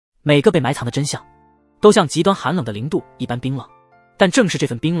每个被埋藏的真相，都像极端寒冷的0度一般冰冷。但正是这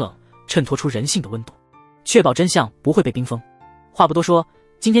份冰冷，衬托出人性的温度，确保真相不会被冰封。话不多说，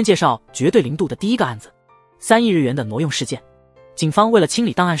今天介绍绝对0度的第一个案子，3亿日元的挪用事件。警方为了清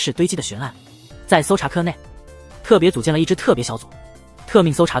理档案室堆积的悬案，在搜查科内特别组建了一支特别小组，特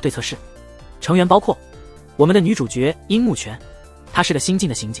命搜查对策室，成员包括我们的女主角樱木泉，她是个新晋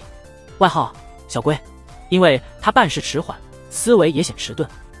的刑警，外号小龟，因为她办事迟缓，思维也显迟钝，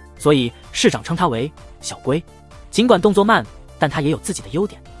所以市长称她为小龟。尽管动作慢，但她也有自己的优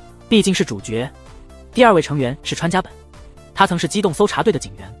点，毕竟是主角。第二位成员是川家本，他曾是机动搜查队的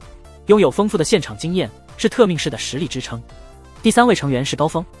警员，拥有丰富的现场经验，是特命室的实力支撑。第三位成员是高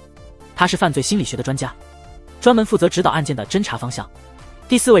峰，他是犯罪心理学的专家，专门负责指导案件的侦查方向。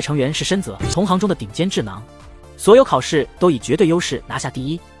第四位成员是深泽，同行中的顶尖智囊，所有考试都以绝对优势拿下第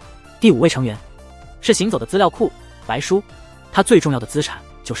一。第五位成员是行走的资料库白书，他最重要的资产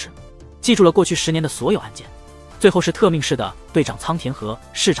就是记住了过去10年的所有案件。最后是特命室的队长仓田和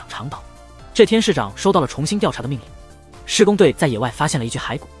市长长岛。这天市长收到了重新调查的命令，施工队在野外发现了一具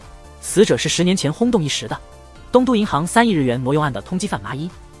骸骨，死者是10年前轰动一时的东都银行3亿日元挪用案的通缉犯麻衣。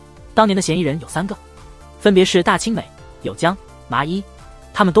当年的嫌疑人有3个，分别是大清美、有江、麻衣，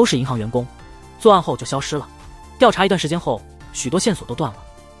他们都是银行员工，作案后就消失了。调查一段时间后，许多线索都断了，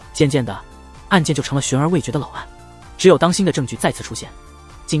渐渐的案件就成了悬而未决的老案。只有当新的证据再次出现，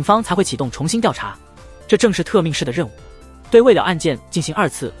警方才会启动重新调查，这正是特命室的任务，对未了案件进行2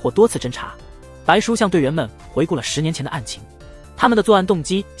次或多次侦查。白书向队员们回顾了10年前的案情，他们的作案动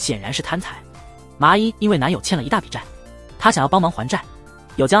机显然是贪财。麻衣因为男友欠了一大笔债，她想要帮忙还债。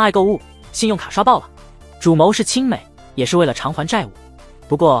有江爱购物，信用卡刷爆了。主谋是青美，也是为了偿还债务，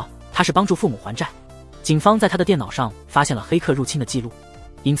不过她是帮助父母还债。警方在她的电脑上发现了黑客入侵的记录，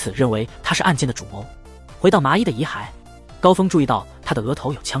因此认为她是案件的主谋。回到麻衣的遗骸，高峰注意到她的额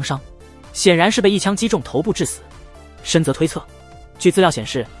头有枪伤，显然是被一枪击中头部致死。深泽推测，据资料显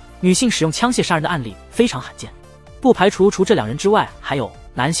示，女性使用枪械杀人的案例非常罕见，不排除除这2人之外还有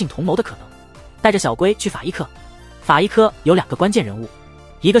男性同谋的可能。带着小龟去法医科，法医科有2个关键人物，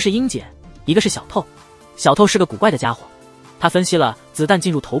一个是英姐，一个是小透。小透是个古怪的家伙，他分析了子弹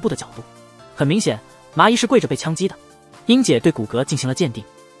进入头部的角度，很明显麻衣是跪着被枪击的。英姐对骨骼进行了鉴定，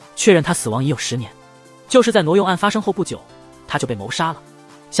确认他死亡已有10年，就是在挪用案发生后不久他就被谋杀了。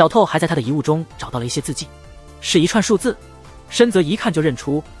小透还在他的遗物中找到了一些字迹，是一串数字，深泽一看就认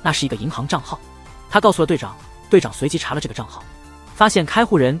出那是一个银行账号。他告诉了队长，队长随即查了这个账号，发现开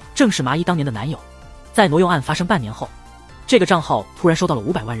户人正是麻衣当年的男友。在挪用案发生半年后，这个账号突然收到了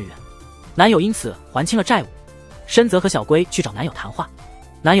500万日元，男友因此还清了债务。深泽和小龟去找男友谈话，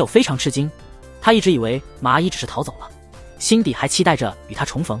男友非常吃惊，他一直以为麻衣只是逃走了，心底还期待着与他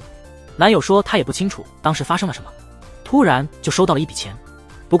重逢。男友说他也不清楚当时发生了什么，突然就收到了一笔钱。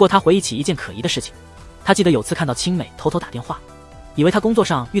不过他回忆起一件可疑的事情，他记得有次看到青美偷偷打电话，以为他工作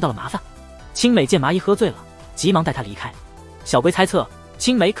上遇到了麻烦。青美见麻衣喝醉了，急忙带他离开。小龟猜测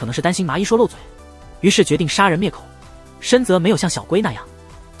青美可能是担心麻衣说漏嘴，于是决定杀人灭口。深泽没有像小龟那样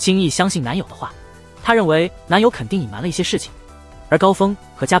轻易相信男友的话，他认为男友肯定隐瞒了一些事情。而高峰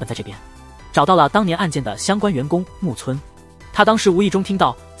和家本在这边找到了当年案件的相关员工木村，他当时无意中听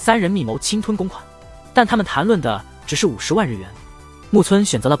到3人密谋侵吞公款，但他们谈论的只是50万日元。木村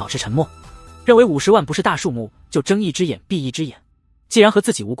选择了保持沉默，认为50万不是大数目，就睁一只眼闭一只眼，既然和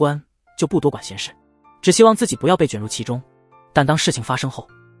自己无关，就不多管闲事，只希望自己不要被卷入其中。但当事情发生后，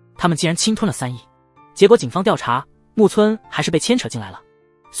他们竟然侵吞了3亿，结果警方调查，木村还是被牵扯进来了，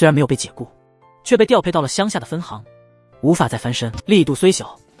虽然没有被解雇，却被调配到了乡下的分行，无法再翻身。力度虽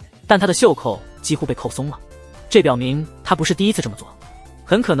小，但他的袖扣几乎被扣松了，这表明他不是第一次这么做，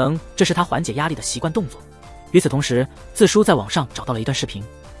很可能这是他缓解压力的习惯动作。与此同时，自叔在网上找到了一段视频，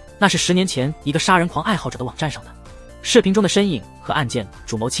那是10年前一个杀人狂爱好者的网站上的。视频中的身影和案件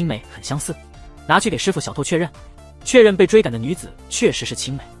主谋青美很相似，拿去给师傅小透确认被追赶的女子确实是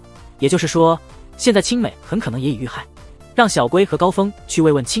青美。也就是说，现在青美很可能也已遇害。让小龟和高峰去慰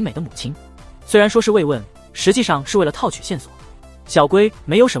问青美的母亲，虽然说是慰问，实际上是为了套取线索。小龟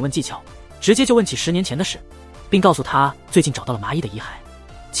没有审问技巧，直接就问起10年前的事，并告诉他最近找到了麻衣的遗骸。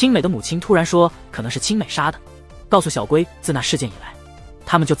青美的母亲突然说可能是青美杀的，告诉小龟自那事件以来，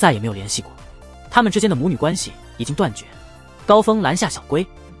他们就再也没有联系过，他们之间的母女关系已经断绝。高峰拦下小龟，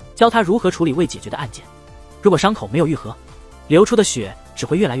教他如何处理未解决的案件。如果伤口没有愈合，流出的血只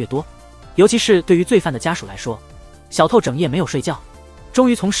会越来越多，尤其是对于罪犯的家属来说。小透整夜没有睡觉，终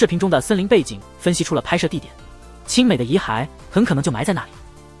于从视频中的森林背景分析出了拍摄地点，青美的遗骸很可能就埋在那里。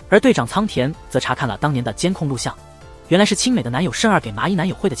而队长仓田则查看了当年的监控录像，原来是青美的男友慎二给麻衣男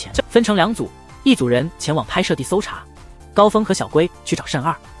友汇的钱。分成2组，一组人前往拍摄地搜查，高峰和小龟去找慎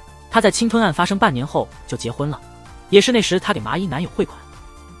二，她在侵吞案发生半年后就结婚了，也是那时她给麻衣男友汇款。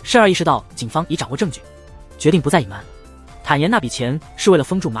慎儿意识到警方已掌握证据，决定不再隐瞒，坦言那笔钱是为了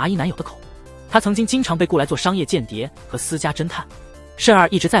封住麻衣男友的口。他曾经经常被雇来做商业间谍和私家侦探。慎儿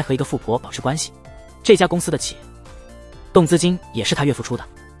一直在和一个富婆保持关系，这家公司的启动资金也是他岳父出的。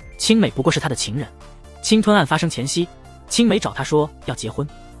青美不过是他的情人。侵吞案发生前夕，青美找他说要结婚，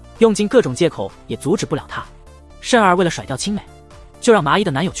用尽各种借口也阻止不了他。慎儿为了甩掉青美，就让麻衣的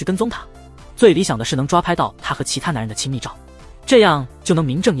男友去跟踪她，最理想的是能抓拍到她和其他男人的亲密照，这样就能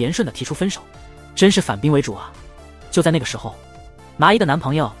名正言顺地提出分手。真是反兵为主啊。就在那个时候，麻衣的男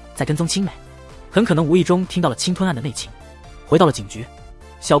朋友在跟踪青美，很可能无意中听到了侵吞案的内情。回到了警局，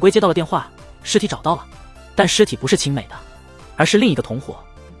小龟接到了电话，尸体找到了，但尸体不是青美的，而是另一个同伙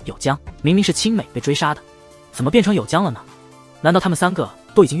有江。明明是青美被追杀的，怎么变成有江了呢？难道他们3个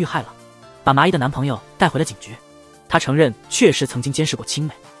都已经遇害了？把麻衣的男朋友带回了警局，他承认确实曾经监视过青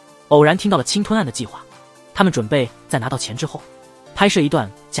美，偶然听到了侵吞案的计划。他们准备在拿到钱之后，拍摄一段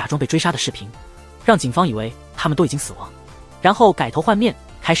假装被追杀的视频，让警方以为他们都已经死亡，然后改头换面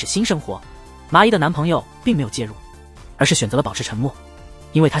开始新生活。麻衣的男朋友并没有介入，而是选择了保持沉默，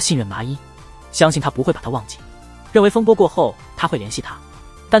因为他信任麻衣，相信他不会把他忘记，认为风波过后他会联系他。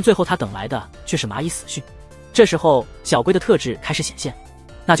但最后他等来的却是麻衣死讯。这时候小龟的特质开始显现，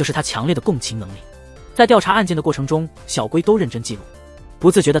那就是他强烈的共情能力。在调查案件的过程中，小龟都认真记录，不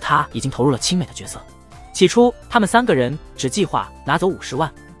自觉的他已经投入了青美的角色。起初他们3个人只计划拿走50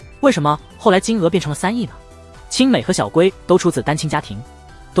万，为什么后来金额变成了3亿呢？青美和小龟都出自单亲家庭，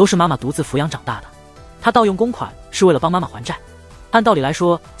都是妈妈独自抚养长大的。他盗用公款是为了帮妈妈还债，按道理来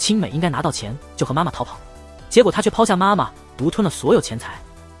说青美应该拿到钱就和妈妈逃跑，结果他却抛下妈妈独吞了所有钱财，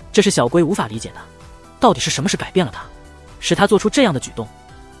这是小龟无法理解的。到底是什么事改变了他，使他做出这样的举动？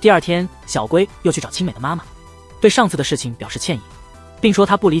第二天小龟又去找青美的妈妈，对上次的事情表示歉意，并说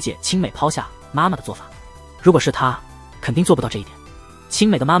他不理解青美抛下妈妈的做法，如果是他肯定做不到这一点。青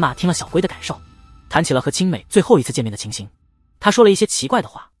美的妈妈听了小龟的感受，谈起了和青美最后一次见面的情形。他说了一些奇怪的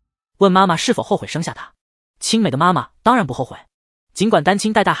话，问妈妈是否后悔生下他。青美的妈妈当然不后悔，尽管单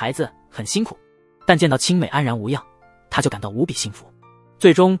亲带大孩子很辛苦，但见到青美安然无恙，他就感到无比幸福。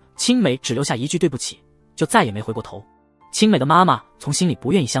最终青美只留下一句对不起，就再也没回过头。青美的妈妈从心里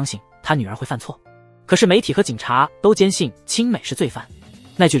不愿意相信她女儿会犯错，可是媒体和警察都坚信青美是罪犯，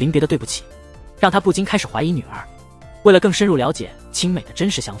那句临别的对不起让她不禁开始怀疑女儿。为了更深入了解青美的真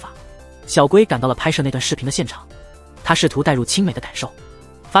实想法，小龟赶到了拍摄那段视频的现场。他试图带入青美的感受，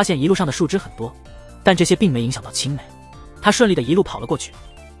发现一路上的树枝很多，但这些并没影响到青美。他顺利的一路跑了过去，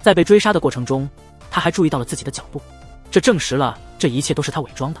在被追杀的过程中，他还注意到了自己的脚步，这证实了这一切都是他伪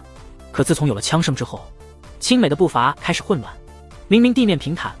装的。可自从有了枪声之后，青美的步伐开始混乱，明明地面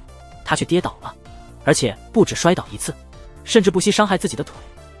平坦，他却跌倒了，而且不止摔倒一次，甚至不惜伤害自己的腿。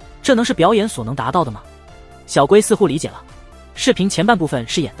这能是表演所能达到的吗？小龟似乎理解了，视频前半部分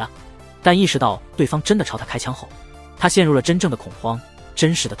是演的，但意识到对方真的朝他开枪后，他陷入了真正的恐慌，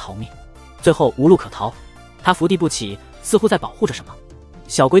真实的逃命。最后无路可逃，他伏地不起，似乎在保护着什么。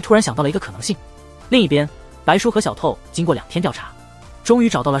小龟突然想到了一个可能性。另一边，白叔和小透经过2天调查，终于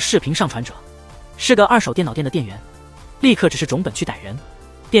找到了视频上传者，是个二手电脑店的店员，立刻指示种本去逮人。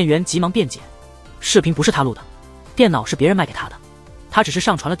店员急忙辩解，视频不是他录的，电脑是别人卖给他的，他只是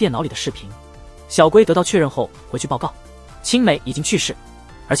上传了电脑里的视频。小龟得到确认后回去报告，青美已经去世，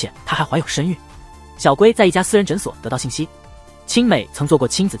而且她还怀有身孕。小龟在一家私人诊所得到信息，青美曾做过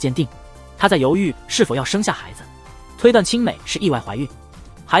亲子鉴定，她在犹豫是否要生下孩子，推断青美是意外怀孕。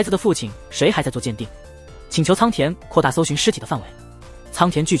孩子的父亲谁还在做鉴定，请求仓田扩大搜寻尸体的范围。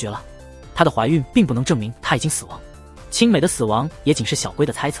仓田拒绝了，她的怀孕并不能证明她已经死亡，青美的死亡也仅是小龟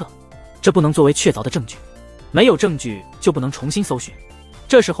的猜测，这不能作为确凿的证据，没有证据就不能重新搜寻。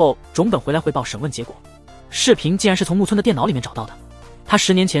这时候种本回来汇报审问结果，视频竟然是从木村的电脑里面找到的，他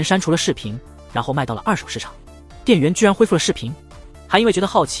10年前删除了视频，然后卖到了二手市场，店员居然恢复了视频，还因为觉得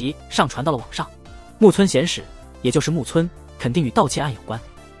好奇上传到了网上。木村贤史，也就是木村，肯定与盗窃案有关，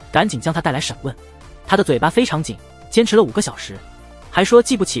赶紧将他带来审问。他的嘴巴非常紧，坚持了5个小时，还说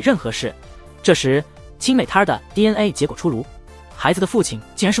记不起任何事。这时青美摊的 DNA 结果出炉，孩子的父亲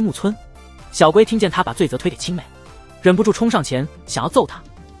竟然是木村。小龟听见他把罪责推给青美，忍不住冲上前想要揍他，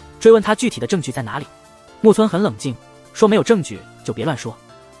追问他具体的证据在哪里。木村很冷静，说没有证据就别乱说，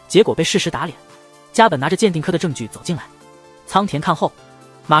结果被事实打脸。加本拿着鉴定科的证据走进来，仓田看后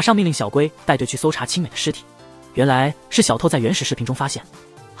马上命令小龟带队去搜查青美的尸体。原来是小透在原始视频中发现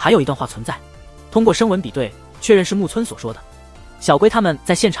还有一段话存在，通过声纹比对确认是木村所说的。小龟他们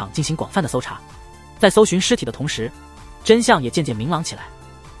在现场进行广泛的搜查，在搜寻尸体的同时，真相也渐渐明朗起来。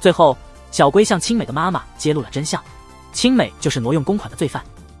最后小龟向青美的妈妈揭露了真相，青美就是挪用公款的罪犯，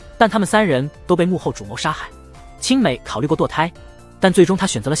但他们3人都被幕后主谋杀害。青美考虑过堕胎，但最终她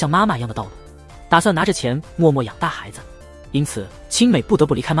选择了像妈妈一样的道路，打算拿着钱默默养大孩子。因此，青美不得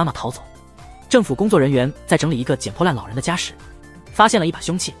不离开妈妈逃走。政府工作人员在整理一个捡破烂老人的家时，发现了一把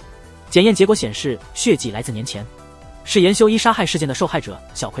凶器。检验结果显示，血迹来自年前，是研修医杀害事件的受害者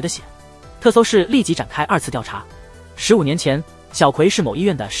小葵的血。特搜室立即展开2次调查。15年前，小葵是某医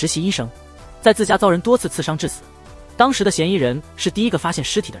院的实习医生，在自家遭人多次刺伤致死。当时的嫌疑人是第一个发现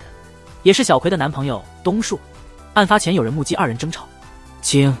尸体的人，也是小葵的男朋友东树。案发前有人目击2人争吵，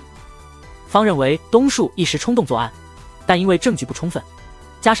警方认为东树一时冲动作案，但因为证据不充分，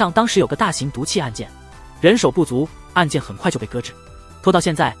加上当时有个大型毒气案件，人手不足，案件很快就被搁置，拖到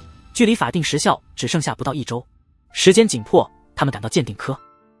现在，距离法定时效只剩下不到1周。时间紧迫，他们赶到鉴定科。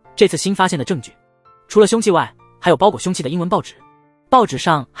这次新发现的证据，除了凶器外，还有包裹凶器的英文报纸，报纸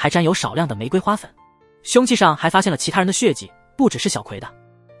上还沾有少量的玫瑰花粉。凶器上还发现了其他人的血迹，不只是小葵的。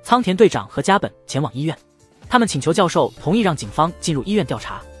仓田队长和加本前往医院，他们请求教授同意让警方进入医院调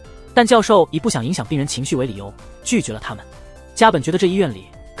查，但教授以不想影响病人情绪为理由，拒绝了他们。加本觉得这医院里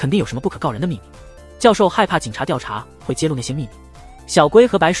肯定有什么不可告人的秘密，教授害怕警察调查会揭露那些秘密。小龟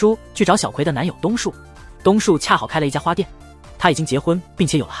和白叔去找小葵的男友东树，东树恰好开了一家花店，他已经结婚并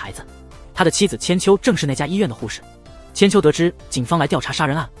且有了孩子，他的妻子千秋正是那家医院的护士。千秋得知警方来调查杀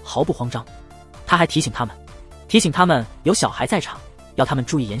人案，毫不慌张，他还提醒他们有小孩在场，要他们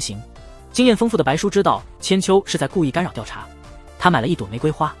注意言行。经验丰富的白叔知道千秋是在故意干扰调查，他买了1朵玫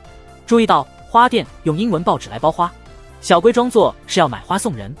瑰花，注意到花店用英文报纸来包花，小龟装作是要买花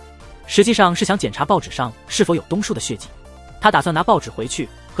送人，实际上是想检查报纸上是否有东树的血迹。他打算拿报纸回去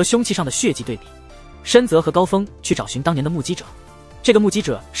和凶器上的血迹对比。深泽和高峰去找寻当年的目击者，这个目击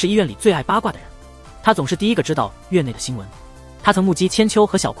者是医院里最爱八卦的人，他总是第一个知道院内的新闻。他曾目击千秋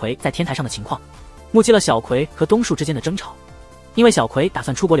和小葵在天台上的情况，目击了小葵和东树之间的争吵，因为小葵打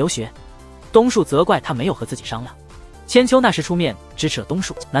算出国留学，东树责怪他没有和自己商量。千秋那时出面支持了东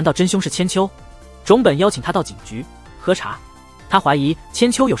树，难道真凶是千秋？种本邀请他到警局喝茶，他怀疑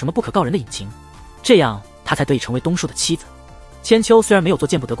千秋有什么不可告人的隐情，这样他才得以成为东树的妻子。千秋虽然没有做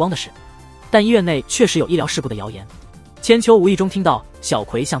见不得光的事，但医院内确实有医疗事故的谣言。千秋无意中听到小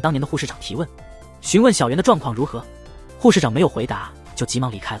葵向当年的护士长提问，询问小圆的状况如何，护士长没有回答，就急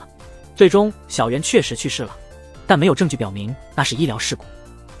忙离开了。最终小圆确实去世了，但没有证据表明那是医疗事故。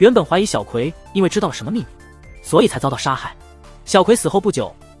原本怀疑小葵因为知道了什么秘密，所以才遭到杀害。小葵死后不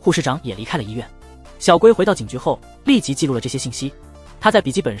久，护士长也离开了医院。小龟回到警局后，立即记录了这些信息，他在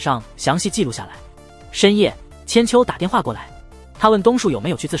笔记本上详细记录下来。深夜，千秋打电话过来，他问东树有没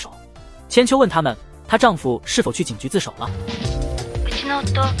有去自首。千秋问他们，她丈夫是否去警局自首了。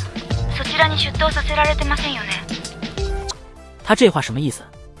他这话什么意思？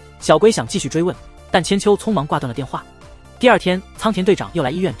小龟想继续追问，但千秋匆忙挂断了电话。第二天，仓田队长又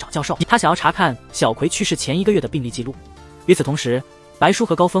来医院找教授，他想要查看小葵去世前1个月的病历记录。与此同时，白叔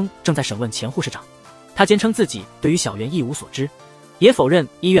和高峰正在审问前护士长，他坚称自己对于小圆一无所知，也否认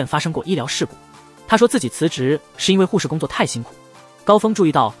医院发生过医疗事故。他说自己辞职是因为护士工作太辛苦。高峰注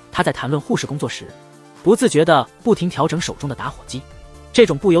意到他在谈论护士工作时，不自觉地不停调整手中的打火机，这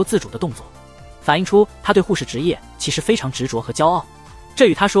种不由自主的动作反映出他对护士职业其实非常执着和骄傲，这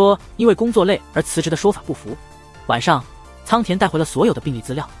与他说因为工作累而辞职的说法不符。晚上，仓田带回了所有的病历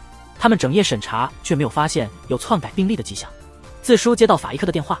资料，他们整夜审查却没有发现有篡改病历的迹象。自书接到法医科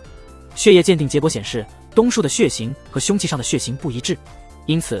的电话，血液鉴定结果显示东树的血型和凶器上的血型不一致，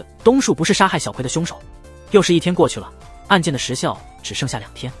因此东树不是杀害小葵的凶手。又是1天过去了，案件的时效只剩下2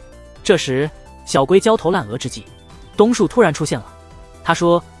天。这时小龟焦头烂额之际，东树突然出现了。他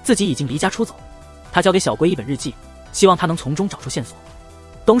说自己已经离家出走，他交给小龟一本日记，希望他能从中找出线索。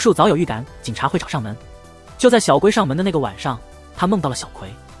东树早有预感警察会找上门，就在小龟上门的那个晚上，他梦到了小葵，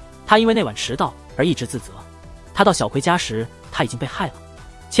他因为那晚迟到而一直自责。他到小葵家时，他已经被害了。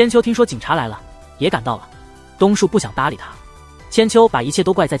千秋听说警察来了，也赶到了。东树不想搭理他，千秋把一切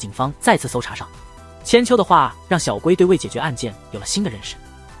都怪在警方再次搜查上。千秋的话让小龟对未解决案件有了新的认识，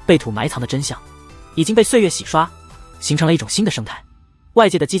被土埋藏的真相已经被岁月洗刷，形成了一种新的生态。外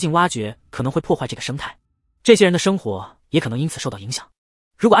界的激进挖掘可能会破坏这个生态，这些人的生活也可能因此受到影响。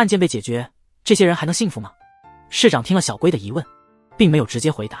如果案件被解决，这些人还能幸福吗？市长听了小龟的疑问，并没有直接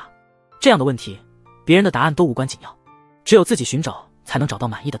回答。这样的问题，别人的答案都无关紧要，只有自己寻找才能找到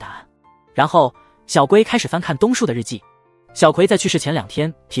满意的答案。然后小龟开始翻看东树的日记。小葵在去世前2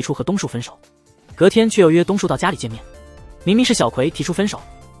天提出和东树分手，隔天却又约东树到家里见面。明明是小葵提出分手，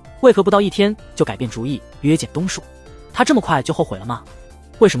为何不到1天就改变主意约见东树？他这么快就后悔了吗？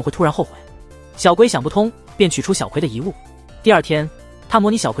为什么会突然后悔？小龟想不通，便取出小葵的遗物。第2天，他模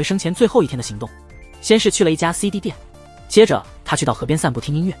拟小葵生前最后1天的行动，先是去了一家 CD 店，接着他去到河边散步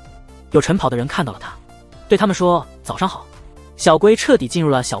听音乐。有晨跑的人看到了他，对他们说早上好。小龟彻底进入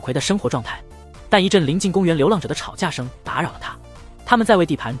了小葵的生活状态，但一阵临近公园流浪者的吵架声打扰了他。他们在为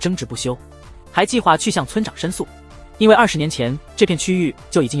地盘争执不休，还计划去向村长申诉，因为20年前这片区域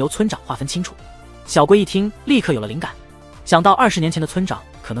就已经由村长划分清楚。小龟一听，立刻有了灵感，想到20年前的村长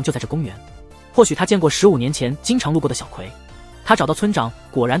可能就在这公园，或许他见过15年前经常路过的小葵。他找到村长，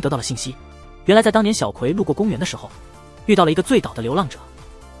果然得到了信息，原来在当年小葵路过公园的时候，遇到了一个醉倒的流浪者，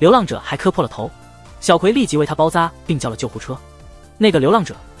流浪者还磕破了头。小葵立即为他包扎，并叫了救护车。那个流浪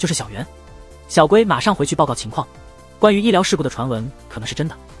者就是小袁。小龟马上回去报告情况，关于医疗事故的传闻可能是真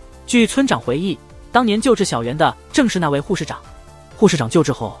的。据村长回忆，当年救治小袁的正是那位护士长。护士长救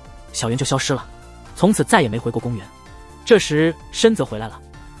治后，小袁就消失了，从此再也没回过公园。这时深泽回来了，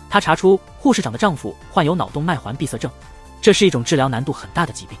他查出护士长的丈夫患有脑动脉环闭塞症，这是一种治疗难度很大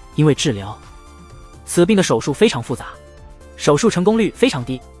的疾病。因为治疗此病的手术非常复杂，手术成功率非常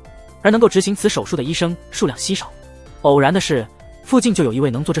低，而能够执行此手术的医生数量稀少。偶然的是，附近就有一位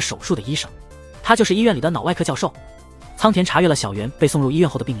能做这手术的医生，他就是医院里的脑外科教授。仓田查阅了小袁被送入医院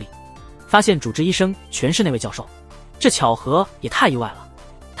后的病历，发现主治医生全是那位教授，这巧合也太意外了。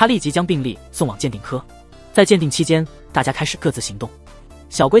他立即将病历送往鉴定科，在鉴定期间，大家开始各自行动。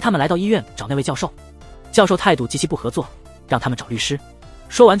小龟他们来到医院找那位教授，教授态度极其不合作，让他们找律师。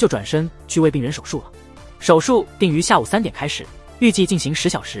说完就转身去为病人手术了。手术定于下午3点开始，预计进行10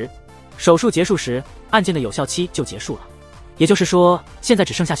小时。手术结束时，案件的有效期就结束了，也就是说，现在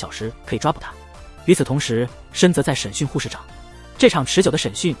只剩下小时可以抓捕他。与此同时，深泽在审讯护士长。这场持久的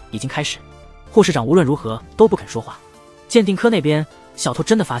审讯已经开始，护士长无论如何都不肯说话。鉴定科那边，小偷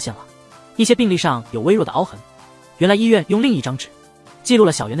真的发现了一些病历上有微弱的凹痕，原来医院用另一张纸记录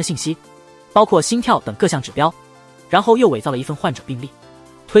了小袁的信息，包括心跳等各项指标，然后又伪造了一份患者病历，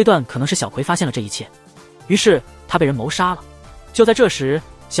推断可能是小葵发现了这一切，于是他被人谋杀了。就在这时，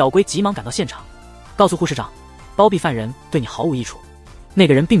小龟急忙赶到现场，告诉护士长，包庇犯人对你毫无益处，那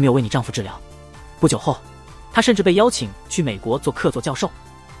个人并没有为你丈夫治疗。不久后，他甚至被邀请去美国做客座教授。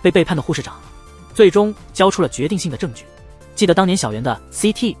被背叛的护士长最终交出了决定性的证据。记得当年小袁的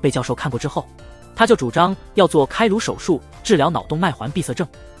CT 被教授看过之后，他就主张要做开颅手术治疗脑动脉环闭塞症，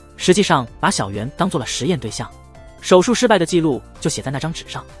实际上把小袁当做了实验对象。手术失败的记录就写在那张纸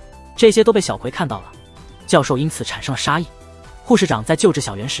上，这些都被小葵看到了，教授因此产生了杀意。护士长在救治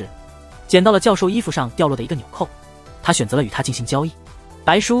小袁时，捡到了教授衣服上掉落的一个纽扣，他选择了与他进行交易。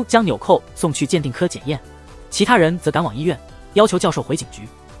白叔将纽扣送去鉴定科检验，其他人则赶往医院，要求教授回警局。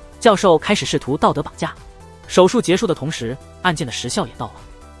教授开始试图道德绑架。手术结束的同时，案件的时效也到了，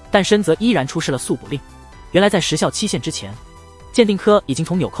但深泽依然出示了速捕令。原来在时效期限之前，鉴定科已经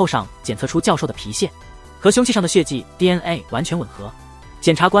从纽扣上检测出教授的皮屑和凶器上的血迹 DNA 完全吻合，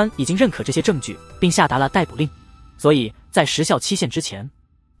检察官已经认可这些证据，并下达了逮捕令。所以在时效期限之前，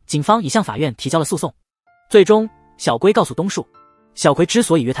警方已向法院提交了诉讼。最终，小龟告诉东树，小葵之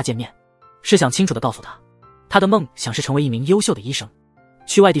所以约他见面，是想清楚地告诉他，他的梦想是成为一名优秀的医生，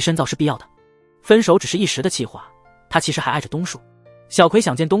去外地深造是必要的。分手只是一时的气话，他其实还爱着东树。小葵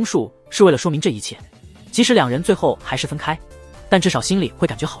想见东树是为了说明这一切，即使两人最后还是分开，但至少心里会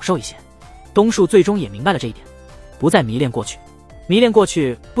感觉好受一些。东树最终也明白了这一点，不再迷恋过去。迷恋过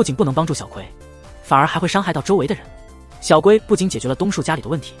去不仅不能帮助小葵，反而还会伤害到周围的人。小龟不仅解决了东树家里的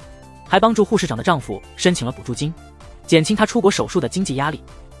问题，还帮助护士长的丈夫申请了补助金，减轻他出国手术的经济压力。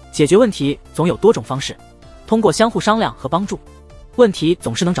解决问题总有多种方式，通过相互商量和帮助，问题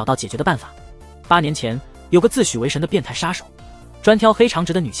总是能找到解决的办法。8年前，有个自诩为神的变态杀手，专挑黑长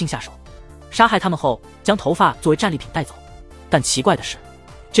直的女性下手，杀害他们后将头发作为战利品带走。但奇怪的是，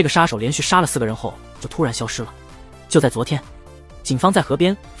这个杀手连续杀了4个人后就突然消失了。就在昨天，警方在河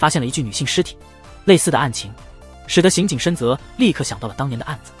边发现了一具女性尸体。类似的案情使得刑警深泽立刻想到了当年的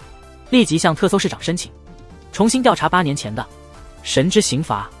案子，立即向特搜市长申请重新调查8年前的神之刑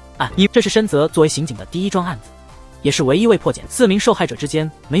罚案。这是深泽作为刑警的第1桩案子，也是唯一未破解4名受害者之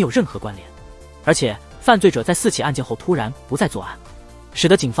间没有任何关联，而且犯罪者在4起案件后突然不再作案，使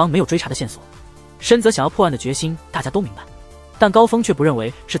得警方没有追查的线索。深泽想要破案的决心大家都明白，但高峰却不认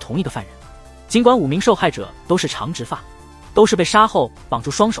为是同一个犯人。尽管5名受害者都是长直发，都是被杀后绑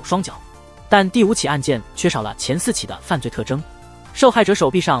住双手双脚，但第5起案件缺少了前4起的犯罪特征。受害者手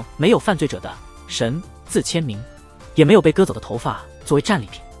臂上没有犯罪者的神字签名，也没有被割走的头发作为战利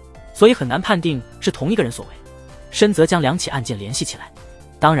品，所以很难判定是同一个人所为。深泽将2起案件联系起来，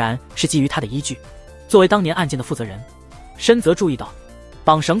当然是基于他的依据。作为当年案件的负责人，深泽注意到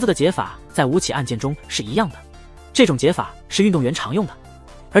绑绳子的解法在5起案件中是一样的，这种解法是运动员常用的。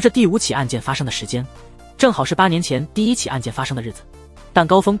而这第5起案件发生的时间正好是8年前第1起案件发生的日子，但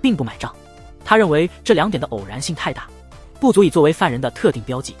高峰并不买账。他认为这2点的偶然性太大，不足以作为犯人的特定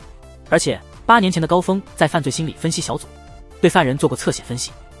标记。而且8年前的高峰在犯罪心理分析小组对犯人做过侧写分析，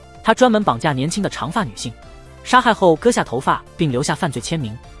他专门绑架年轻的长发女性，杀害后割下头发并留下犯罪签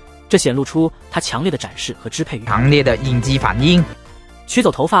名，这显露出他强烈的展示和支配欲。强烈的应激反应。取走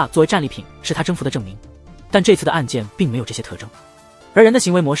头发作为战利品是他征服的证明，但这次的案件并没有这些特征，而人的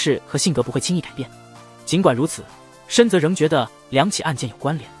行为模式和性格不会轻易改变。尽管如此，深泽仍觉得2起案件有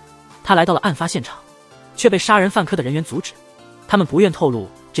关联。他来到了案发现场，却被杀人犯科的人员阻止，他们不愿透露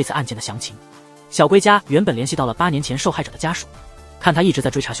这次案件的详情。小龟家原本联系到了8年前受害者的家属，看他一直在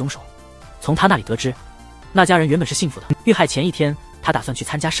追查凶手，从他那里得知，那家人原本是幸福的。遇害前一天，他打算去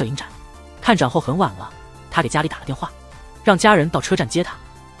参加摄影展，看展后很晚了，他给家里打了电话，让家人到车站接他，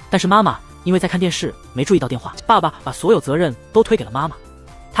但是妈妈因为在看电视没注意到电话，爸爸把所有责任都推给了妈妈，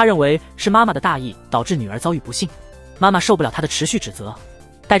他认为是妈妈的大意导致女儿遭遇不幸，妈妈受不了他的持续指责，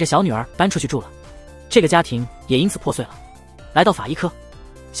带着小女儿搬出去住了，这个家庭也因此破碎了。来到法医科，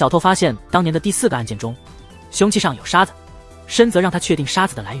小偷发现当年的第4个案件中，凶器上有沙子，深泽让他确定沙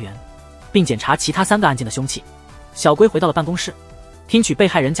子的来源，并检查其他3个案件的凶器。小龟回到了办公室，听取被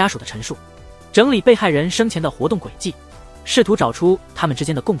害人家属的陈述，整理被害人生前的活动轨迹，试图找出他们之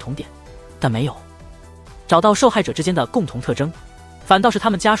间的共同点，但没有找到受害者之间的共同特征，反倒是他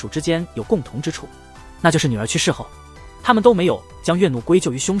们家属之间有共同之处，那就是女儿去世后，他们都没有将怨怒归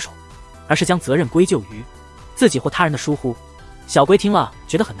咎于凶手，而是将责任归咎于自己或他人的疏忽。小龟听了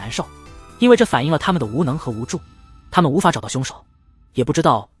觉得很难受，因为这反映了他们的无能和无助，他们无法找到凶手，也不知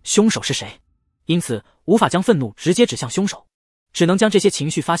道凶手是谁，因此无法将愤怒直接指向凶手，只能将这些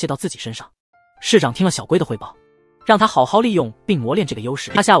情绪发泄到自己身上。市长听了小龟的汇报，让他好好利用并磨练这个优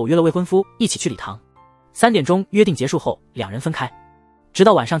势。他下午约了未婚夫一起去礼堂，3点钟约定结束后2人分开，直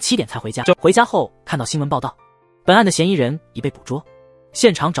到晚上7点才回家。回家后看到新闻报道，本案的嫌疑人已被捕捉，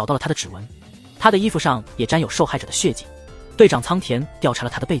现场找到了他的指纹，他的衣服上也沾有受害者的血迹。队长仓田调查了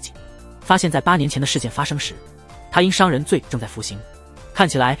他的背景，发现在8年前的事件发生时，他因伤人罪正在服刑，看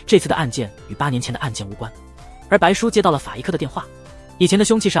起来这次的案件与8年前的案件无关。而白叔接到了法医科的电话，以前的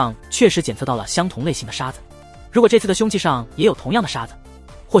凶器上确实检测到了相同类型的沙子，如果这次的凶器上也有同样的沙子，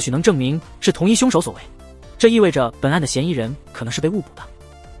或许能证明是同一凶手所为，这意味着本案的嫌疑人可能是被误捕的，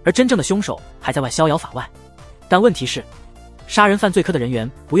而真正的凶手还在外逍遥法外。但问题是，杀人犯罪科的人员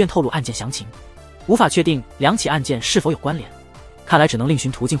不愿透露案件详情，无法确定2起案件是否有关联，看来只能另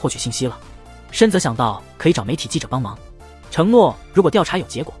寻途径获取信息了。深泽想到可以找媒体记者帮忙，承诺如果调查有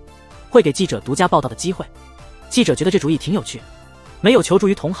结果，会给记者独家报道的机会。记者觉得这主意挺有趣，没有求助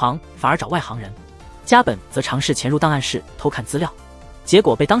于同行，反而找外行人。加本则尝试潜入档案室偷看资料，结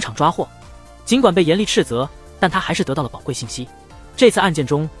果被当场抓获。尽管被严厉斥责，但他还是得到了宝贵信息。这次案件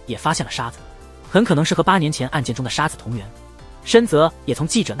中也发现了沙子，很可能是和8年前案件中的沙子同源。深泽也从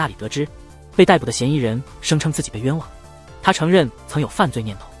记者那里得知，被逮捕的嫌疑人声称自己被冤枉，他承认曾有犯罪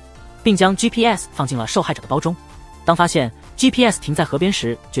念头，并将 GPS 放进了受害者的包中。当发现 GPS 停在河边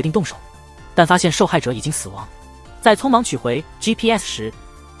时，决定动手，但发现受害者已经死亡。在匆忙取回 GPS 时，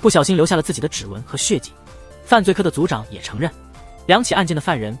不小心留下了自己的指纹和血迹。犯罪科的组长也承认，2起案件的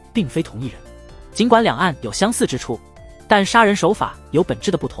犯人并非同一人。尽管2案有相似之处，但杀人手法有本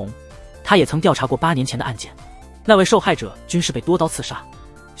质的不同。他也曾调查过8年前的案件，那位受害者均是被多刀刺杀，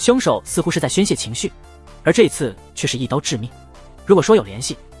凶手似乎是在宣泄情绪，而这次却是一刀致命。如果说有联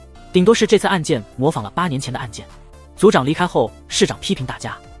系，顶多是这次案件模仿了8年前的案件。组长离开后，市长批评大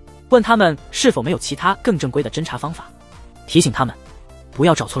家，问他们是否没有其他更正规的侦查方法，提醒他们不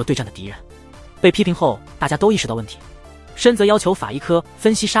要找错了对战的敌人。被批评后，大家都意识到问题。深泽要求法医科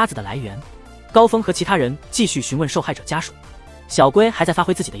分析沙子的来源，高峰和其他人继续询问受害者家属，小龟还在发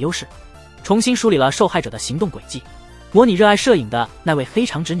挥自己的优势，重新梳理了受害者的行动轨迹，模拟热爱摄影的那位黑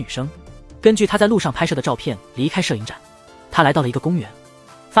长直女生，根据她在路上拍摄的照片离开摄影展。她来到了一个公园，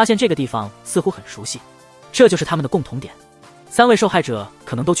发现这个地方似乎很熟悉，这就是他们的共同点。3位受害者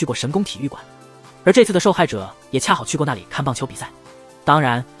可能都去过神宫体育馆，而这次的受害者也恰好去过那里看棒球比赛。当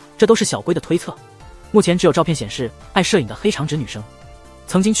然，这都是小龟的推测。目前只有照片显示爱摄影的黑长直女生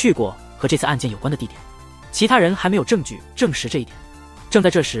曾经去过和这次案件有关的地点，其他人还没有证据证实这一点。正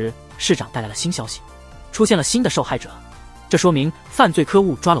在这时，市长带来了新消息，出现了新的受害者，这说明犯罪科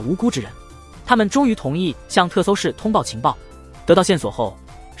务抓了无辜之人。他们终于同意向特搜室通报情报。得到线索后，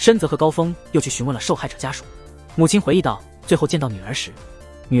深泽和高峰又去询问了受害者家属。母亲回忆到，最后见到女儿时，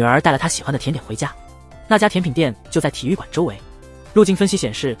女儿带了她喜欢的甜点回家，那家甜品店就在体育馆周围。路径分析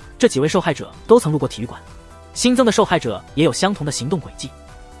显示，这几位受害者都曾路过体育馆，新增的受害者也有相同的行动轨迹。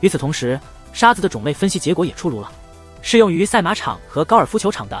与此同时，沙子的种类分析结果也出炉了，适用于赛马场和高尔夫球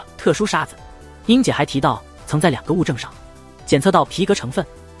场的特殊沙子。英姐还提到，曾在2个物证上检测到皮革成分，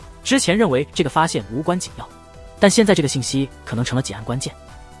之前认为这个发现无关紧要，但现在这个信息可能成了结案关键。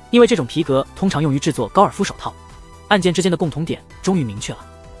因为这种皮革通常用于制作高尔夫手套。案件之间的共同点终于明确了，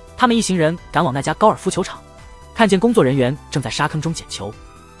他们一行人赶往那家高尔夫球场，看见工作人员正在沙坑中捡球，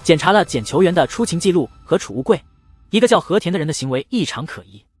检查了捡球员的出勤记录和储物柜。一个叫和田的人的行为异常可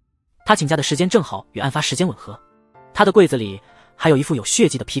疑，他请假的时间正好与案发时间吻合，他的柜子里还有一副有血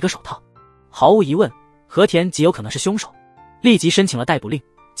迹的皮革手套。毫无疑问，和田极有可能是凶手，立即申请了逮捕令，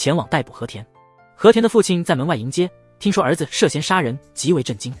前往逮捕和田。和田的父亲在门外迎接，听说儿子涉嫌杀人，极为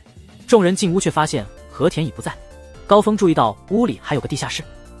震惊。众人进屋却发现和田已不在。高峰注意到屋里还有个地下室，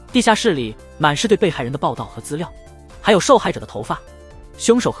地下室里满是对被害人的报道和资料，还有受害者的头发。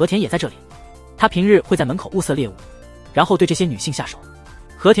凶手和田也在这里，他平日会在门口物色猎物，然后对这些女性下手。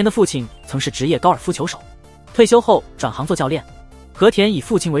和田的父亲曾是职业高尔夫球手，退休后转行做教练。和田以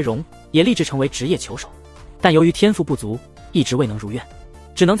父亲为荣，也立志成为职业球手，但由于天赋不足，一直未能如愿，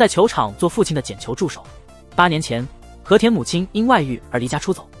只能在球场做父亲的捡球助手。8年前，和田母亲因外遇而离家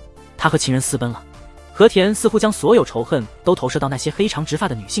出走，他和情人私奔了。和田似乎将所有仇恨都投射到那些黑长直发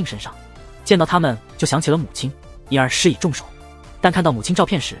的女性身上，见到她们就想起了母亲，因而施以重手。但看到母亲照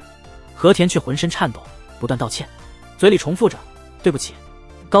片时，和田却浑身颤抖，不断道歉，嘴里重复着对不起。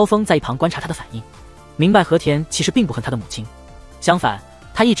高峰在一旁观察他的反应，明白和田其实并不恨他的母亲，相反，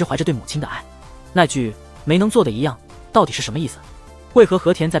他一直怀着对母亲的爱。那句没能做的一样到底是什么意思？为何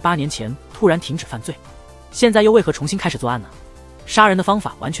和田在8年前突然停止犯罪，现在又为何重新开始作案呢？杀人的方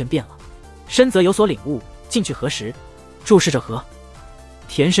法完全变了。深泽有所领悟，进去核实，注视着和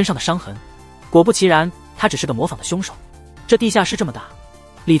田身上的伤痕，果不其然，他只是个模仿的凶手。这地下室这么大，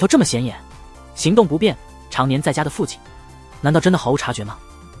里头这么显眼，行动不便，常年在家的父亲，难道真的毫无察觉吗？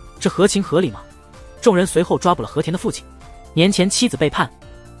这合情合理吗？众人随后抓捕了和田的父亲，年前妻子背叛，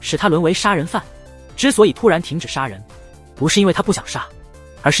使他沦为杀人犯。之所以突然停止杀人，不是因为他不想杀，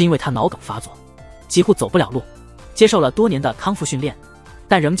而是因为他脑梗发作，几乎走不了路，接受了多年的康复训练，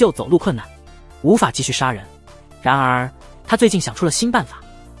但仍旧走路困难，无法继续杀人。然而他最近想出了新办法，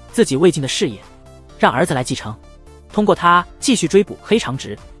自己未尽的事业让儿子来继承，通过他继续追捕黑长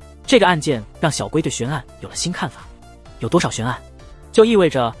直。这个案件让小龟对悬案有了新看法，有多少悬案，就意味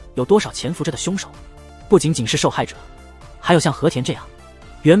着有多少潜伏着的凶手。不仅仅是受害者，还有像和田这样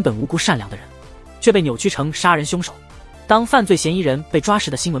原本无辜善良的人，却被扭曲成杀人凶手。当犯罪嫌疑人被抓时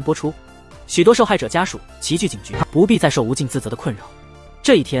的新闻播出，许多受害者家属齐聚警局，不必再受无尽自责的困扰。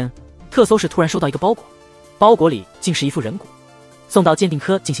这一天，特搜室突然收到一个包裹，包裹里竟是一副人骨，送到鉴定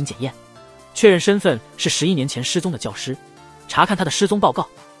科进行检验，确认身份是11年前失踪的教师。查看他的失踪报告，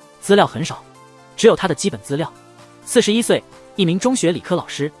资料很少，只有他的基本资料。41岁，一名中学理科老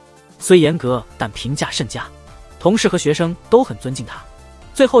师，虽严格但评价甚佳，同事和学生都很尊敬他。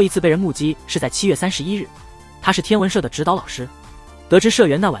最后一次被人目击是在7月31日，他是天文社的指导老师，得知社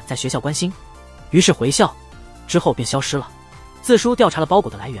员那晚在学校关心，于是回校，之后便消失了。自书调查了包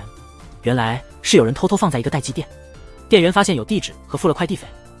裹的来源，原来是有人偷偷放在一个代寄店，店员发现有地址和付了快递费，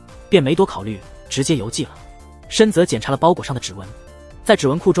便没多考虑，直接邮寄了。深泽检查了包裹上的指纹，在指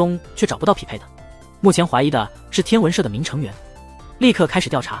纹库中却找不到匹配的，目前怀疑的是天文社的名成员，立刻开始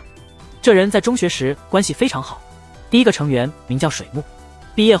调查。这人在中学时关系非常好，第一个成员名叫水木，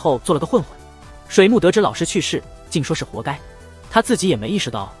毕业后做了个混混。水木得知老师去世，竟说是活该，他自己也没意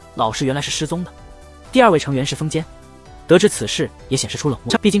识到老师原来是失踪的。第二位成员是风间，得知此事也显示出冷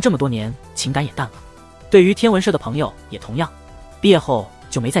漠，毕竟这么多年情感也淡了。对于天文社的朋友也同样，毕业后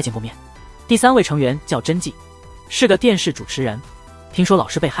就没再见过面。第三位成员叫真纪，是个电视主持人，听说老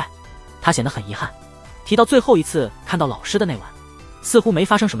师被害，他显得很遗憾，提到最后一次看到老师的那晚，似乎没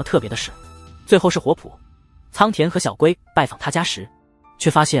发生什么特别的事。最后是火浦，仓田和小龟拜访他家时，却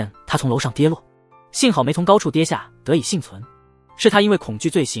发现他从楼上跌落，幸好没从高处跌下得以幸存。是他因为恐惧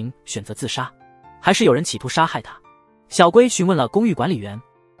罪行选择自杀，还是有人企图杀害他？小龟询问了公寓管理员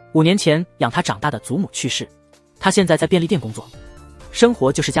，5年前养他长大的祖母去世，他现在在便利店工作，生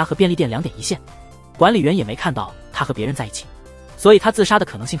活就是家和便利店2点一线。管理员也没看到他和别人在一起，所以他自杀的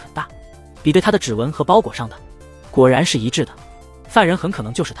可能性很大。比对他的指纹和包裹上的，果然是一致的，犯人很可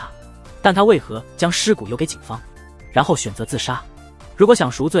能就是他。但他为何将尸骨邮给警方，然后选择自杀？如果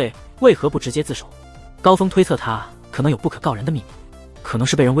想赎罪，为何不直接自首？高峰推测他可能有不可告人的秘密，可能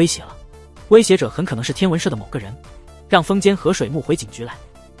是被人威胁了，威胁者很可能是天文社的某个人，让风间和水木回警局来，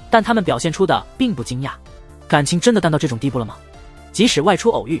但他们表现出的并不惊讶。感情真的淡到这种地步了吗？即使外出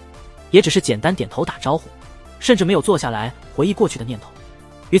偶遇，也只是简单点头打招呼，甚至没有坐下来回忆过去的念头。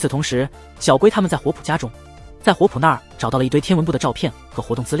与此同时，小龟他们在火浦家中，在火浦那儿找到了一堆天文部的照片和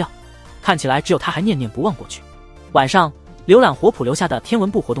活动资料，看起来只有他还念念不忘过去。晚上浏览火浦留下的天文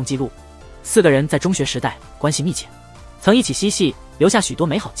部活动记录，4个人在中学时代关系密切，曾一起嬉戏，留下许多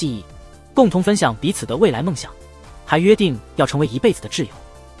美好记忆，共同分享彼此的未来梦想，还约定要成为一辈子的挚友。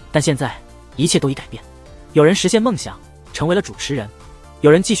但现在一切都已改变，有人实现梦想，成为了主持人，有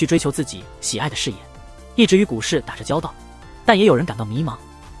人继续追求自己喜爱的事业，一直与股市打着交道，但也有人感到迷茫，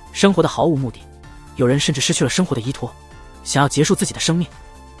生活的毫无目的，有人甚至失去了生活的依托，想要结束自己的生命。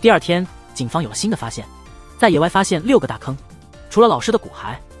第二天，警方有了新的发现，在野外发现6个大坑，除了老师的骨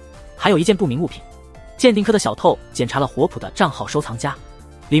骸，还有一件不明物品。鉴定科的小透检查了火普的账号收藏夹，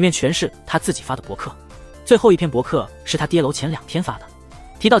里面全是他自己发的博客，最后一篇博客是他跌楼前2天发的，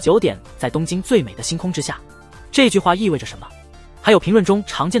提到9点在东京最美的星空之下。这句话意味着什么？还有评论中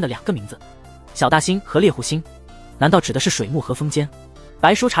常见的2个名字，小大星和猎户星，难道指的是水木和风间？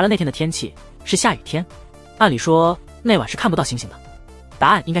白叔查了那天的天气，是下雨天，按理说那晚是看不到星星的，答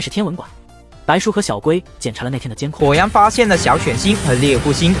案应该是天文馆。白叔和小龟检查了那天的监控，果然发现了小犬星和猎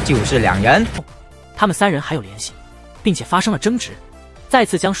户星就是2人，他们3人还有联系，并且发生了争执，再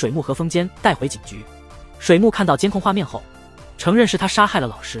次将水木和风间带回警局。水木看到监控画面后，承认是他杀害了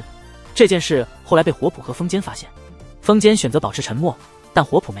老师。这件事后来被火普和风间发现，风间选择保持沉默，但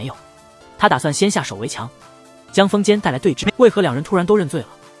火普没有，他打算先下手为强，将风间带来对峙。为何2人突然都认罪了？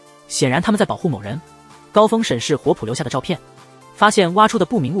显然他们在保护某人。高峰审视火普留下的照片，发现挖出的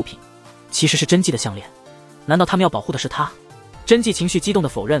不明物品其实是真纪的项链，难道他们要保护的是他？真纪情绪激动地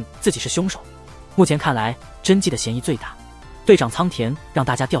否认自己是凶手。目前看来，真纪的嫌疑最大。队长仓田让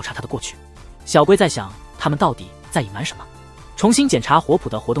大家调查他的过去。小龟在想，他们到底在隐瞒什么？重新检查火普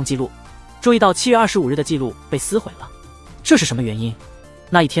的活动记录，注意到7月25日的记录被撕毁了，这是什么原因？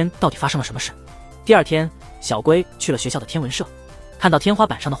那一天到底发生了什么事？第二天，小龟去了学校的天文社，看到天花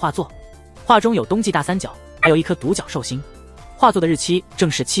板上的画作，画中有冬季大三角，还有一颗独角兽星，画作的日期正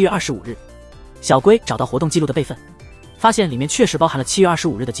是7月25日。小龟找到活动记录的备份，发现里面确实包含了7月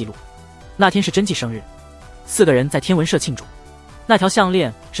25日的记录。那天是真纪生日，4个人在天文社庆祝，那条项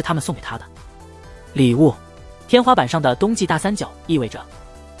链是他们送给他的礼物。天花板上的冬季大三角意味着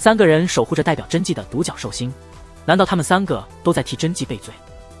3个人守护着代表真纪的独角兽星，难道他们3个都在替真纪背罪？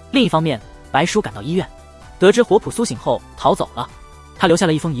另一方面，白叔赶到医院，得知火普苏醒后逃走了，他留下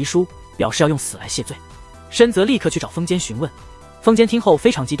了一封遗书，表示要用死来谢罪。深泽立刻去找风间询问，风间听后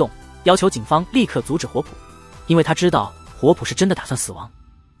非常激动，要求警方立刻阻止火普，因为他知道火普是真的打算死亡。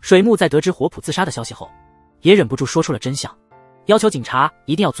水木在得知火普自杀的消息后，也忍不住说出了真相，要求警察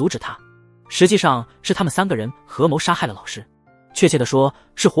一定要阻止他。实际上是他们3个人合谋杀害了老师，确切的说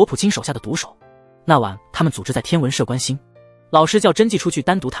是火普亲手下的毒手。那晚他们组织在天文社观星，老师叫真纪出去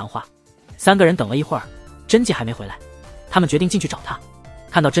单独谈话，3个人等了一会儿，真纪还没回来，他们决定进去找他。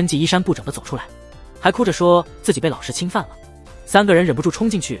看到真纪衣衫不整的走出来，还哭着说自己被老师侵犯了，3个人忍不住冲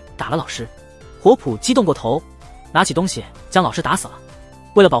进去打了老师。火普激动过头，拿起东西将老师打死了。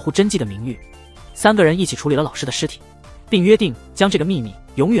为了保护真纪的名誉，3个人一起处理了老师的尸体，并约定将这个秘密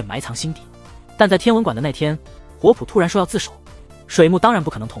永远埋藏心底。但在天文馆的那天，火普突然说要自首，水木当然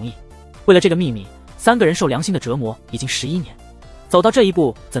不可能同意。为了这个秘密，3个人受良心的折磨已经11年，走到这一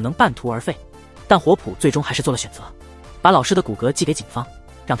步怎能半途而废？但火普最终还是做了选择，把老师的骨骼寄给警方，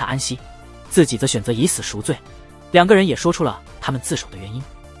让他安息，自己则选择以死赎罪。2个人也说出了他们自首的原因，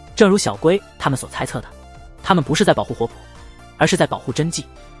正如小龟他们所猜测的，他们不是在保护火普，而是在保护真纪。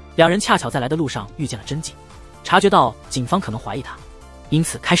2人恰巧在来的路上遇见了真纪，察觉到警方可能怀疑他，因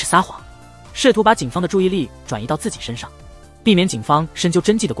此开始撒谎，试图把警方的注意力转移到自己身上，避免警方深究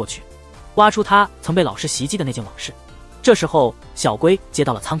真纪的过去，挖出他曾被老师袭击的那件往事。这时候，小龟接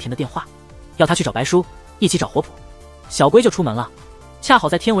到了仓田的电话，要他去找白叔，一起找火普。小龟就出门了，恰好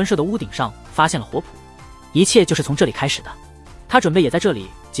在天文社的屋顶上发现了火普，一切就是从这里开始的。他准备也在这里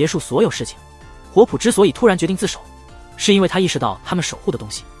结束所有事情。火普之所以突然决定自首，是因为他意识到他们守护的东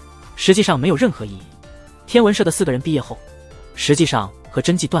西实际上没有任何意义。天文社的4个人毕业后，实际上和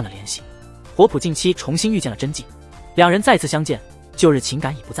真纪断了联系。火普近期重新遇见了真纪，2人再次相见，旧日情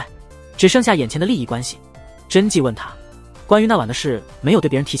感已不在，只剩下眼前的利益关系。真纪问他关于那晚的事没有对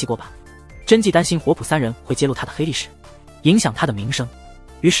别人提起过吧？真纪担心火普3人会揭露他的黑历史，影响他的名声，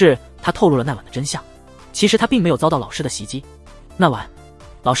于是他透露了那晚的真相。其实他并没有遭到老师的袭击，那晚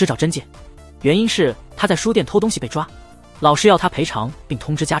老师找真纪，原因是他在书店偷东西被抓，老师要他赔偿并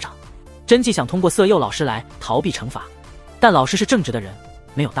通知家长。真纪想通过色诱老师来逃避惩罚，但老师是正直的人，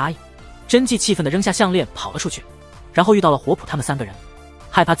没有答应。真纪气愤地扔下项链跑了出去，然后遇到了火普他们3个人，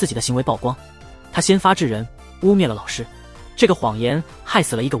害怕自己的行为曝光，他先发制人，污蔑了老师。这个谎言害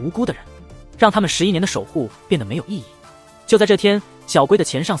死了一个无辜的人，让他们11年的守护变得没有意义。就在这天，小龟的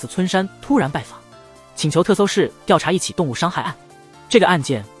前上司村山突然拜访，请求特搜室调查一起动物伤害案。这个案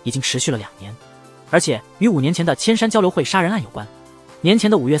件已经持续了2年，而且与5年前的千山交流会杀人案有关。年前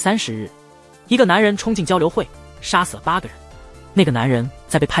的5月30日，一个男人冲进交流会，杀死了8个人。那个男人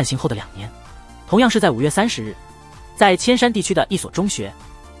在被判刑后的2年，同样是在5月30日，在千山地区的一所中学，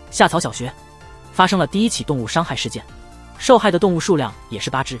夏草小学发生了第一起动物伤害事件，受害的动物数量也是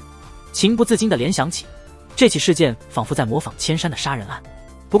8只。情不自禁地联想起这起事件，仿佛在模仿千山的杀人案。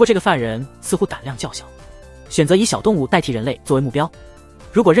不过这个犯人似乎胆量较小，选择以小动物代替人类作为目标。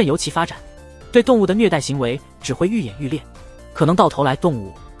如果任由其发展，对动物的虐待行为只会愈演愈烈，可能到头来动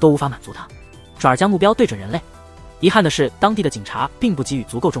物都无法满足他，转而将目标对准人类。遗憾的是，当地的警察并不给予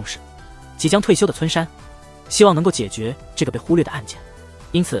足够重视。即将退休的村山希望能够解决这个被忽略的案件，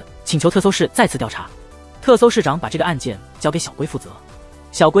因此请求特搜室再次调查。特搜室长把这个案件交给小龟负责。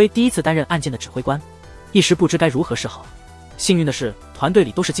小龟第一次担任案件的指挥官，一时不知该如何是好。幸运的是，团队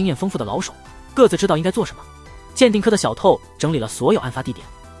里都是经验丰富的老手，各自知道应该做什么。鉴定科的小透整理了所有案发地点，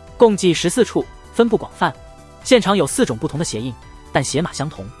共计14处，分布广泛。现场有4种不同的鞋印，但鞋码相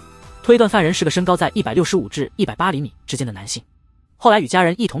同，推断犯人是个身高在165至180厘米之间的男性。后来与家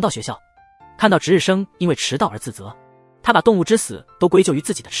人一同到学校，看到值日生因为迟到而自责，他把动物之死都归咎于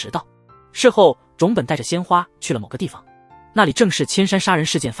自己的迟到。事后，种本带着鲜花去了某个地方，那里正是千山杀人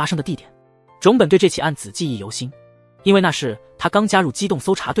事件发生的地点。种本对这起案子记忆犹新，因为那是他刚加入机动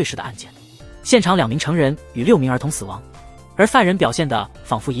搜查队时的案件。现场2名成人与6名儿童死亡，而犯人表现得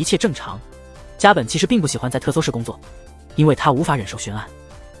仿佛一切正常。加本其实并不喜欢在特搜室工作，因为他无法忍受悬案。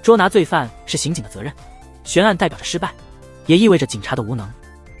捉拿罪犯是刑警的责任，悬案代表着失败，也意味着警察的无能。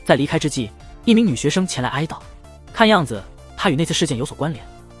在离开之际，一名女学生前来哀悼，看样子她与那次事件有所关联。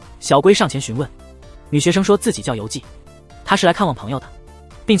小龟上前询问，女学生说自己叫游纪，她是来看望朋友的，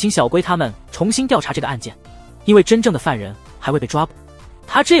并请小龟他们重新调查这个案件，因为真正的犯人还未被抓捕。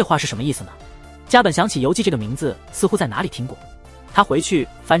他这话是什么意思呢？加本想起游纪这个名字似乎在哪里听过，他回去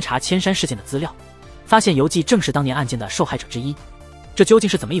翻查千山事件的资料，发现游纪正是当年案件的受害者之一。这究竟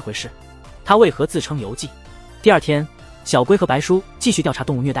是怎么一回事？他为何自称游纪？第二天，小龟和白叔继续调查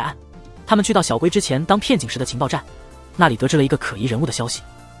动物虐待案。他们去到小龟之前当骗警时的情报站，那里得知了一个可疑人物的消息，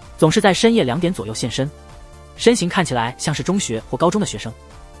总是在深夜2点左右现身，身形看起来像是中学或高中的学生，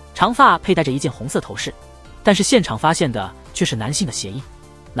长发佩戴着一件红色头饰，但是现场发现的却是男性的鞋印。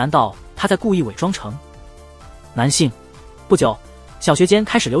难道他在故意伪装成男性？不久，小学间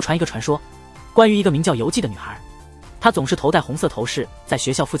开始流传一个传说，关于一个名叫游纪的女孩，她总是头戴红色头饰，在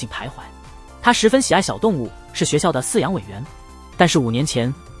学校附近徘徊。她十分喜爱小动物，是学校的饲养委员。但是5年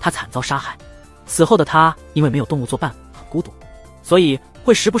前，她惨遭杀害。死后的她因为没有动物作伴，很孤独，所以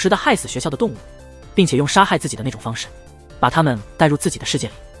会时不时地害死学校的动物，并且用杀害自己的那种方式，把它们带入自己的世界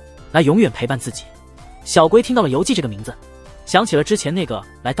里，来永远陪伴自己。小龟听到了游纪这个名字，想起了之前那个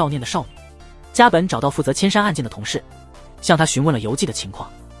来悼念的少女。加本找到负责千山案件的同事，向他询问了游纪的情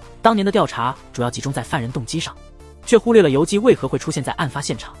况。当年的调查主要集中在犯人动机上，却忽略了游纪为何会出现在案发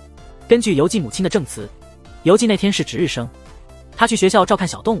现场。根据游纪母亲的证词，游纪那天是值日生，他去学校照看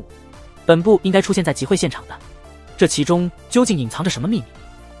小动物，本部应该出现在集会现场的。这其中究竟隐藏着什么秘密？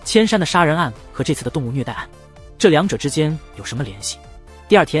千山的杀人案和这次的动物虐待案，这两者之间有什么联系？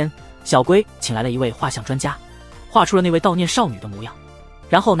第二天，小龟请来了一位画像专家，画出了那位悼念少女的模样，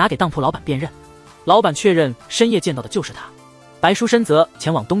然后拿给当铺老板辨认。老板确认深夜见到的就是他。白书深则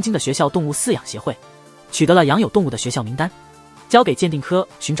前往东京的学校动物饲养协会，取得了养有动物的学校名单，交给鉴定科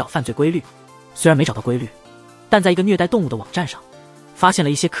寻找犯罪规律。虽然没找到规律，但在一个虐待动物的网站上，发现了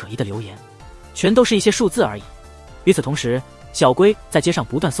一些可疑的留言，全都是一些数字而已。与此同时，小龟在街上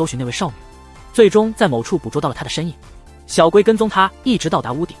不断搜寻那位少女，最终在某处捕捉到了她的身影。小龟跟踪她一直到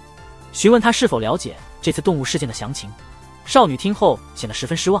达屋顶，询问她是否了解这次动物事件的详情。少女听后显得十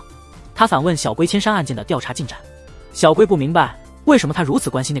分失望，她反问小龟千山案件的调查进展。小龟不明白为什么他如此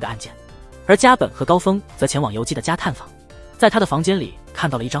关心那个案件，而加本和高峰则前往游纪的家探访，在他的房间里看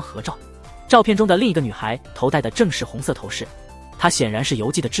到了一张合照，照片中的另一个女孩头戴的正是红色头饰，她显然是游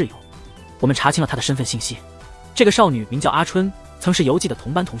纪的挚友。我们查清了她的身份信息，这个少女名叫阿春，曾是游纪的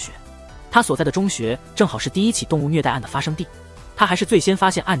同班同学，她所在的中学正好是第一起动物虐待案的发生地，她还是最先发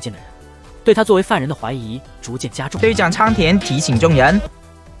现案件的人，对她作为犯人的怀疑逐渐加重。队长仓田提醒众人，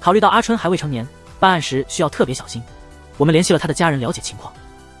考虑到阿春还未成年，办案时需要特别小心，我们联系了他的家人了解情况。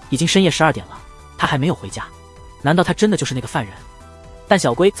已经深夜12点了，他还没有回家，难道他真的就是那个犯人？但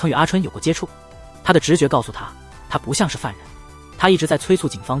小龟曾与阿春有过接触，他的直觉告诉他，他不像是犯人。他一直在催促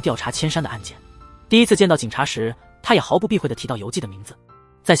警方调查千山的案件。第一次见到警察时，他也毫不避讳地提到游纪的名字。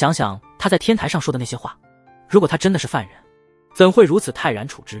再想想他在天台上说的那些话，如果他真的是犯人，怎会如此泰然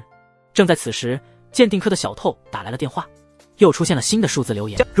处之？正在此时，鉴定科的小透打来了电话，又出现了新的数字留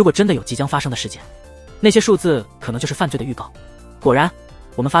言。如果真的有即将发生的事件，那些数字可能就是犯罪的预告。果然，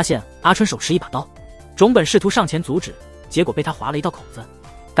我们发现阿春手持一把刀，种本试图上前阻止，结果被他划了一道口子。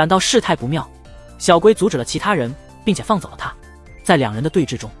感到事态不妙，小龟阻止了其他人，并且放走了他。在两人的对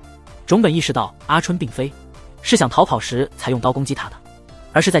峙中，种本意识到阿春并非是想逃跑时才用刀攻击他的，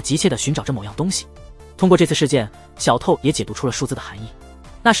而是在急切地寻找着某样东西。通过这次事件，小透也解读出了数字的含义，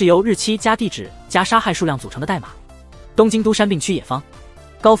那是由日期加地址加杀害数量组成的代码。东京都山病区野方，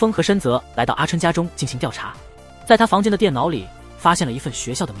高峰和深泽来到阿春家中进行调查，在他房间的电脑里发现了一份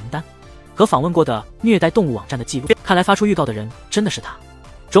学校的名单和访问过的虐待动物网站的记录，看来发出预告的人真的是他。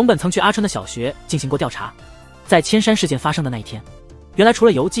种本曾去阿春的小学进行过调查，在千山事件发生的那一天，原来除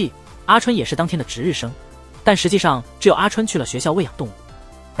了游纪，阿春也是当天的值日生，但实际上只有阿春去了学校喂养动物，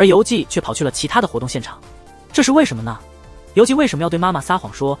而游纪却跑去了其他的活动现场，这是为什么呢？游纪为什么要对妈妈撒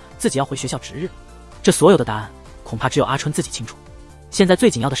谎说自己要回学校值日？这所有的答案恐怕只有阿春自己清楚。现在最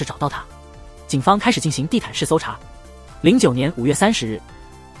紧要的是找到他。警方开始进行地毯式搜查。09年5月30日，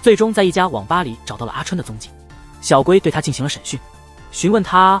最终在一家网吧里找到了阿春的踪迹。小龟对他进行了审讯，询问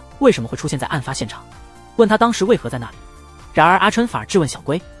他为什么会出现在案发现场，问他当时为何在那里。然而阿春反而质问小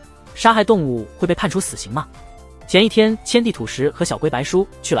龟，杀害动物会被判处死刑吗？前一天，千地土石和小龟白叔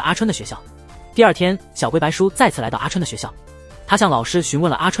去了阿春的学校。第二天，小龟白叔再次来到阿春的学校，他向老师询问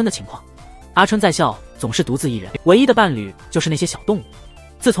了阿春的情况。阿春在校总是独自一人，唯一的伴侣就是那些小动物。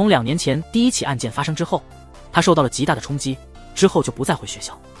自从2年前第一起案件发生之后，他受到了极大的冲击，之后就不再回学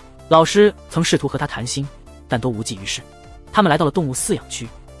校。老师曾试图和他谈心，但都无济于事。他们来到了动物饲养区，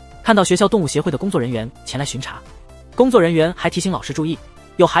看到学校动物协会的工作人员前来巡查，工作人员还提醒老师注意，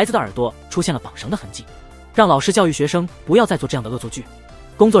有孩子的耳朵出现了绑绳的痕迹，让老师教育学生不要再做这样的恶作剧。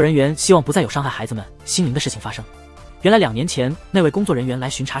工作人员希望不再有伤害孩子们心灵的事情发生。原来2年前那位工作人员来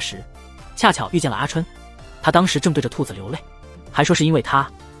巡查时，恰巧遇见了阿春，他当时正对着兔子流泪，还说是因为他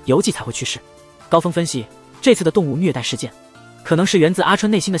游纪才会去世。高峰分析，这次的动物虐待事件可能是源自阿春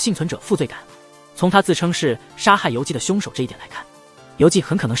内心的幸存者负罪感。从他自称是杀害游纪的凶手这一点来看，游纪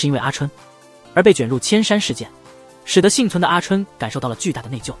很可能是因为阿春而被卷入千山事件，使得幸存的阿春感受到了巨大的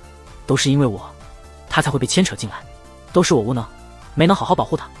内疚。都是因为我，他才会被牵扯进来，都是我无能，没能好好保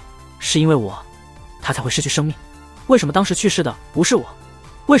护他，是因为我，他才会失去生命。为什么当时去世的不是我？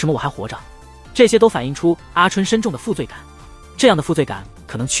为什么我还活着？这些都反映出阿春深重的负罪感，这样的负罪感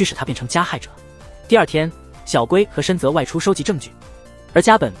可能驱使他变成加害者。第二天，小龟和深泽外出收集证据，而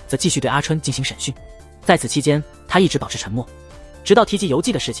加本则继续对阿春进行审讯。在此期间，他一直保持沉默，直到提及游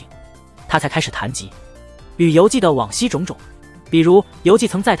纪的事情，他才开始谈及与游纪的往昔种种，比如游纪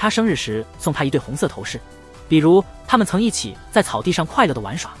曾在他生日时送他一对红色头饰，比如他们曾一起在草地上快乐地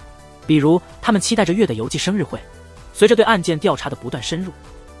玩耍，比如他们期待着月的游纪生日会。随着对案件调查的不断深入，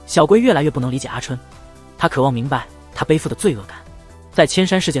小龟越来越不能理解阿春，他渴望明白他背负的罪恶感，在千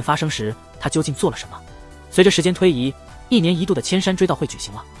山事件发生时他究竟做了什么。随着时间推移，1年1度的千山追悼会举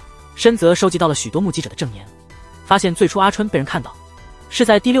行了。深泽收集到了许多目击者的证言，发现最初阿春被人看到是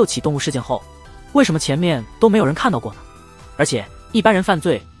在第6起动物事件后，为什么前面都没有人看到过呢？而且一般人犯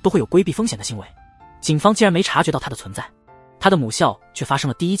罪都会有规避风险的行为，警方竟然没察觉到他的存在，他的母校却发生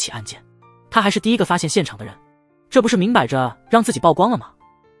了第1起案件，他还是第一个发现现场的人，这不是明摆着让自己曝光了吗？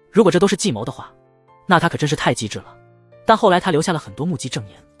如果这都是计谋的话，那他可真是太机智了。但后来他留下了很多目击证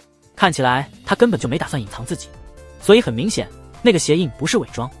言，看起来他根本就没打算隐藏自己，所以很明显那个鞋印不是伪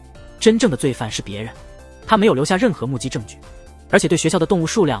装，真正的罪犯是别人。他没有留下任何目击证据，而且对学校的动物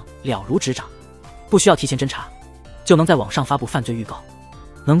数量了如指掌，不需要提前侦查就能在网上发布犯罪预告。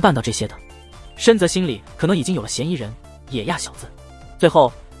能办到这些的，深泽心里可能已经有了嫌疑人，野亚小子。最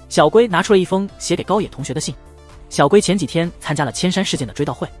后小龟拿出了一封写给高野同学的信。小龟前几天参加了千山事件的追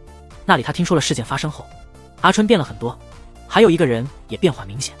悼会，那里他听说了事件发生后，阿春变了很多，还有一个人也变化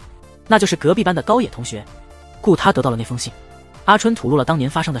明显，那就是隔壁班的高野同学，故他得到了那封信。阿春吐露了当年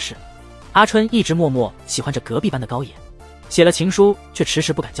发生的事。阿春一直默默喜欢着隔壁班的高野，写了情书却迟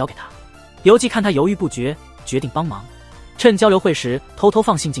迟不敢交给他。游纪看他犹豫不决，决定帮忙，趁交流会时偷偷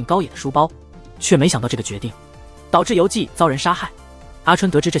放信进高野的书包，却没想到这个决定导致游纪遭人杀害。阿春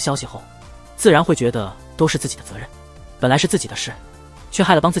得知这消息后，自然会觉得都是自己的责任，本来是自己的事，却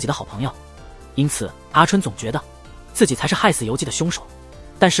害了帮自己的好朋友，因此阿春总觉得自己才是害死游纪的凶手。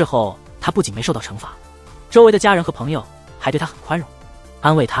但事后他不仅没受到惩罚，周围的家人和朋友还对他很宽容，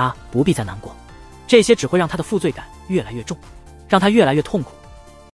安慰他不必再难过，这些只会让他的负罪感越来越重，让他越来越痛苦。